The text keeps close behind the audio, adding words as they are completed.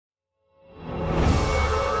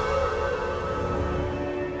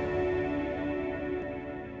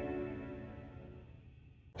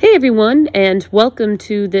Hey everyone, and welcome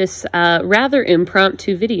to this rather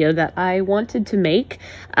impromptu video that I wanted to make.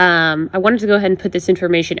 I wanted to go ahead and put this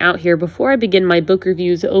information out here before I begin my book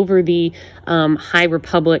reviews over the High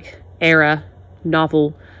Republic era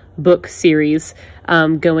novel book series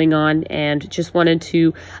going on, and just wanted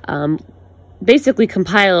to basically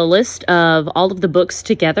compile a list of all of the books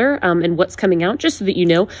together and what's coming out, just so that you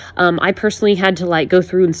know. I personally had to go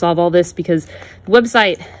through and solve all this because the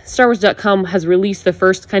website StarWars.com has released the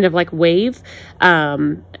first kind of wave,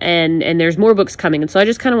 and there's more books coming, and so I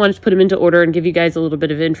just kind of wanted to put them into order and give you guys a little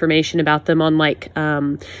bit of information about them on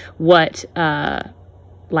what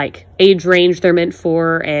age range they're meant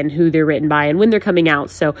for and who they're written by and when they're coming out.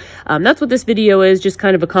 So that's what this video is, just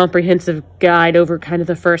kind of a comprehensive guide over kind of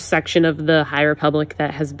the first section of the High Republic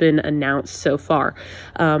that has been announced so far.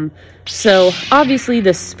 So obviously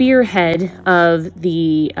the spearhead of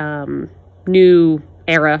the new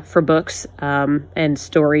era for books and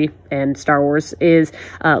story and Star Wars is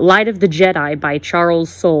Light of the Jedi by Charles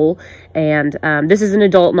Soule, and this is an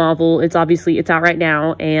adult novel. It's out right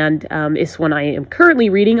now, and it's one I am currently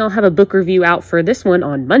reading. I'll have a book review out for this one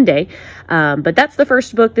on Monday, but that's the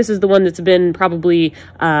first book. This is the one that's been probably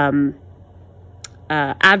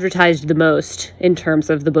advertised the most in terms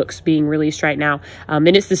of the books being released right now,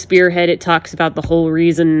 and it's the spearhead. It talks about the whole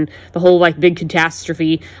reason, the whole big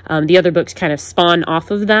catastrophe. The other books kind of spawn off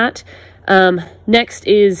of that. Next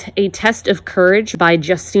is A Test of Courage by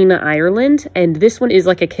Justina Ireland, and this one is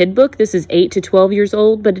a kid book. This is 8 to 12 years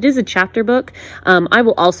old, but it is a chapter book. I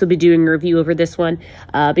will also be doing a review over this one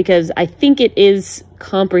because I think it is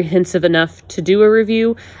comprehensive enough to do a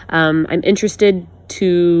review. I'm interested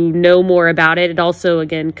to know more about it. It also,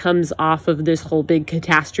 again, comes off of this whole big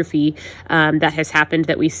catastrophe that has happened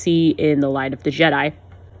that we see in The Light of the Jedi.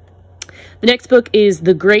 The next book is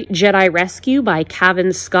The Great Jedi Rescue by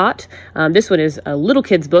Cavan Scott. This one is a little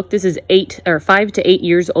kid's book. This is 5 to 8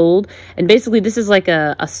 years old, and basically this is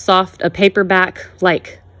a paperback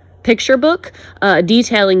picture book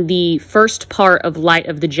detailing the first part of Light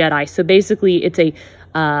of the Jedi. So basically it's a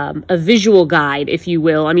visual guide, if you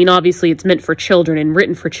will. I mean, obviously it's meant for children and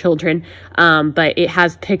written for children, but it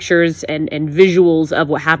has pictures and visuals of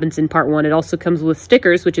what happens in part one. It also comes with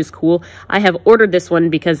stickers, which is cool. I have ordered this one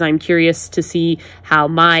because I'm curious to see how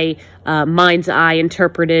my mind's eye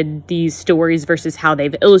interpreted these stories versus how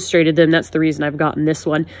they've illustrated them. That's the reason I've gotten this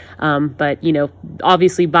one. But,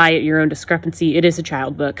 obviously buy at your own discrepancy. It is a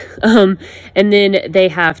child book. And then they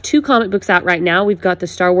have 2 comic books out right now. We've got the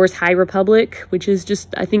Star Wars High Republic, which is just,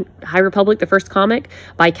 I think, High Republic, the first comic,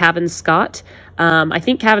 by Cavan Scott. I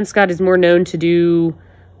think Cavan Scott is more known to do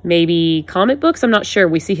maybe comic books. I'm not sure.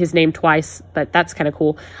 We see his name twice, but that's kind of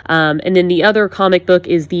cool. And then the other comic book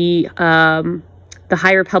is the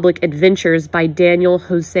High Republic Adventures by Daniel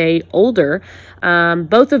Jose Older.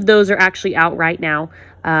 Both of those are actually out right now.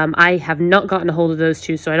 I have not gotten a hold of those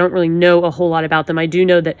two, so I don't really know a whole lot about them. I do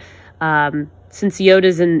know that since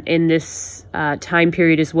Yoda's in this time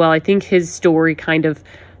period as well, I think his story kind of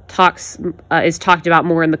is talked about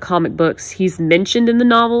more in the comic books. He's mentioned in the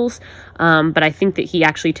novels, but I think that he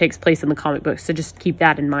actually takes place in the comic books, so just keep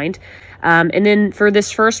that in mind. And then for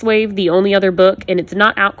this first wave, the only other book, and it's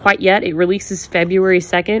not out quite yet, it releases February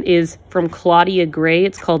 2nd, is from Claudia Gray.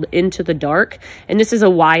 It's called Into the Dark, and this is a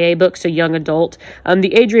YA book, so young adult.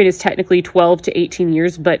 The age range is technically 12 to 18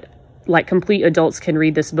 years, but complete adults can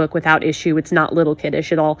read this book without issue. It's not little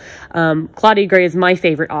kiddish at all. Claudia Gray is my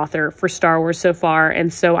favorite author for Star Wars so far,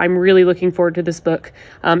 and so I'm really looking forward to this book.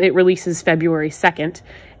 It releases February 2nd.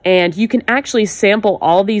 And you can actually sample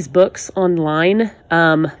all these books online,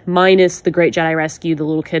 minus The Great Jedi Rescue, the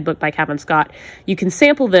little kid book by Cavan Scott. You can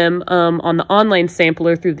sample them on the online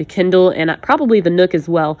sampler through the Kindle and probably the Nook as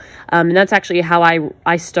well. And that's actually how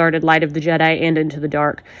I started Light of the Jedi and Into the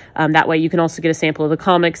Dark. That way you can also get a sample of the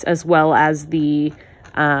comics as well as the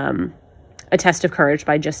A Test of Courage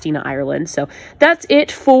by Justina Ireland. So that's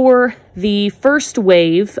it for the first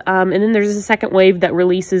wave, and then there's a second wave that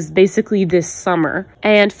releases basically this summer.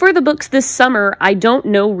 And for the books this summer, I don't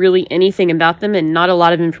know really anything about them, and not a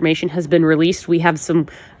lot of information has been released. We have some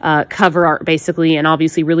cover art basically, and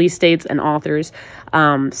obviously release dates and authors,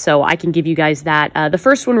 so I can give you guys that. The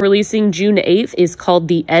first one releasing June 8th is called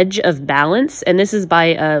The Edge of Balance, and this is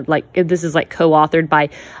by co-authored by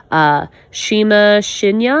Shima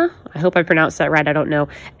Shinya. I hope I pronounced that right, I don't know,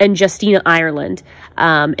 and Justina Ireland.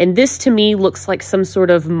 And this to me looks like some sort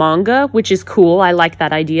of manga, which is cool. I like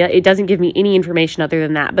that idea. It doesn't give me any information other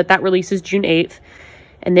than that, but that releases June 8th.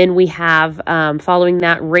 And then we have, following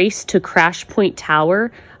that, Race to Crash Point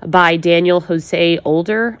Tower by Daniel Jose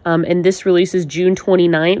Older. And this releases June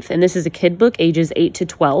 29th, and this is a kid book, ages 8 to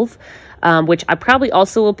 12. which I probably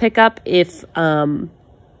also will pick up if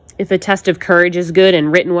A Test of Courage is good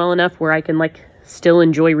and written well enough where I can like still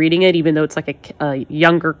enjoy reading it, even though it's like a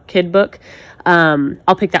younger kid book.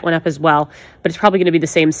 I'll pick that one up as well, but it's probably going to be the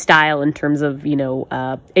same style in terms of, you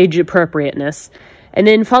know, age appropriateness. And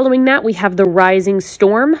then following that, we have The Rising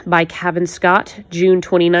Storm by Cavan Scott, June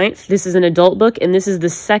 29th. This is an adult book, and this is the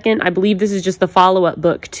second, I believe this is just the follow-up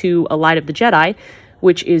book to A Light of the Jedi,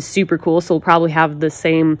 which is super cool. So we'll probably have the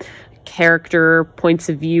same character points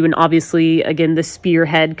of view, and obviously, again, the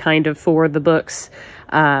spearhead kind of for the books.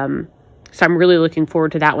 So I'm really looking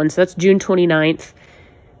forward to that one. So that's June 29th.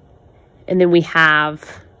 And then we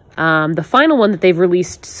have the final one that they've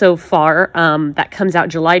released so far, that comes out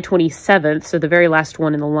July 27th, so the very last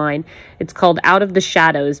one in the line. It's called Out of the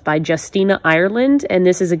Shadows by Justina Ireland, and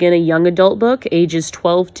this is, again, a young adult book, ages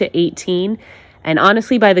 12 to 18. And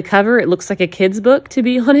honestly, by the cover, it looks like a kid's book, to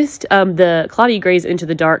be honest. The Claudia Gray's Into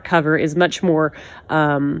the Dark cover is much more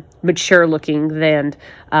mature looking than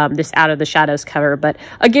this Out of the Shadows cover. But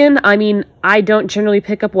again, I mean, I don't generally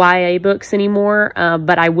pick up YA books anymore,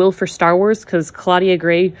 but I will for Star Wars, because Claudia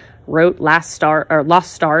Gray wrote Lost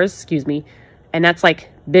Stars, excuse me, and that's like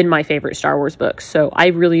been my favorite Star Wars book. So I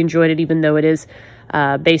really enjoyed it, even though it is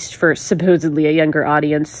based for supposedly a younger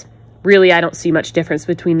audience. Really, I don't see much difference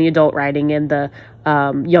between the adult writing and the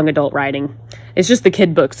young adult writing. It's just the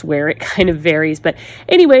kid books where it kind of varies. But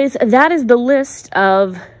anyways, that is the list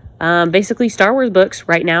of basically Star Wars books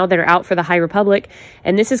right now that are out for the High Republic.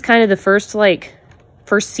 And this is kind of the first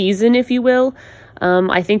season, if you will.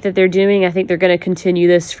 I think that they're going to continue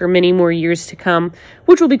this for many more years to come,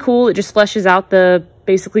 which will be cool. It just fleshes out the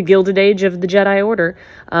basically Gilded Age of the Jedi Order.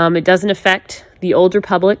 It doesn't affect the Old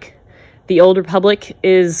Republic. The Old Republic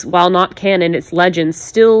is, while not canon, its legend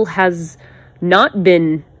still has not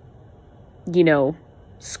been, you know,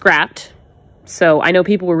 scrapped. So I know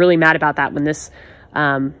people were really mad about that when this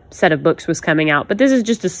set of books was coming out. But this is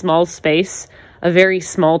just a small space, a very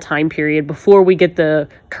small time period before we get the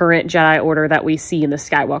current Jedi Order that we see in the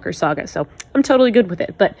Skywalker saga. So I'm totally good with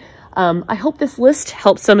it. But I hope this list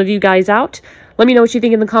helps some of you guys out. Let me know what you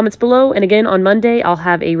think in the comments below. And again, on Monday, I'll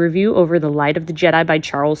have a review over The Light of the Jedi by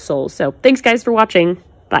Charles Soule. So thanks, guys, for watching.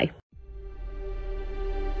 Bye.